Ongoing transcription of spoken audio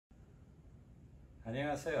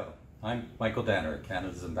안녕하세요. I'm Michael Danagher,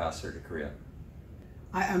 Canada's ambassador to Korea.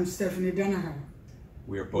 I am Stephanie Danagher.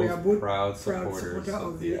 We are both proud supporters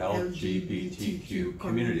of the LGBTQ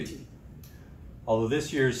community. Although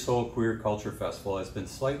this year's Seoul Queer Culture Festival has been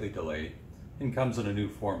slightly delayed and comes in a new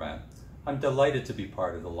format, I'm delighted to be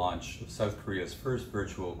part of the launch of South Korea's first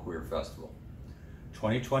virtual queer festival.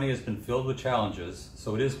 2020 has been filled with challenges,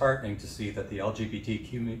 so it is heartening to see that the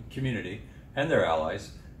LGBT community and their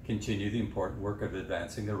allies continue the important work of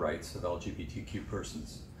advancing the rights of LGBTQ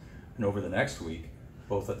persons. And over the next week,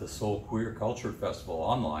 both at the Seoul Queer Culture Festival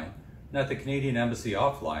online and at the Canadian Embassy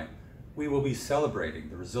offline, we will be celebrating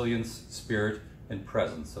the resilience, spirit, and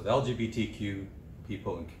presence of LGBTQ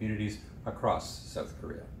people and communities across South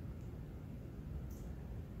Korea.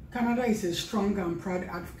 Canada is a strong and proud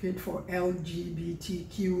advocate for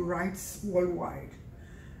LGBTQ rights worldwide,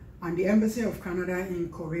 and the Embassy of Canada in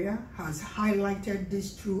Korea has highlighted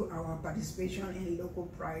this through our participation in local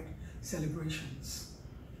pride celebrations,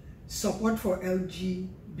 support for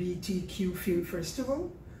LGBTQ Film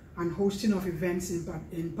Festival, and hosting of events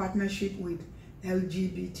in partnership with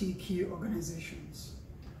LGBTQ organizations.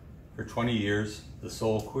 For 20 years, the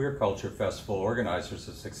Seoul Queer Culture Festival organizers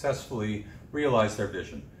have successfully realized their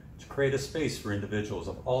vision to create a space for individuals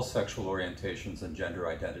of all sexual orientations and gender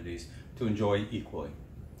identities to enjoy equally.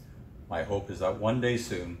 My hope is that one day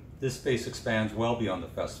soon, this space expands well beyond the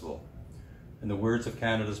festival. In the words of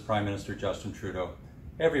Canada's Prime Minister Justin Trudeau,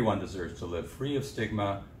 everyone deserves to live free of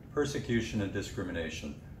stigma, persecution, and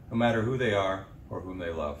discrimination, no matter who they are or whom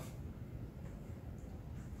they love.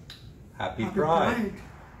 Happy Pride!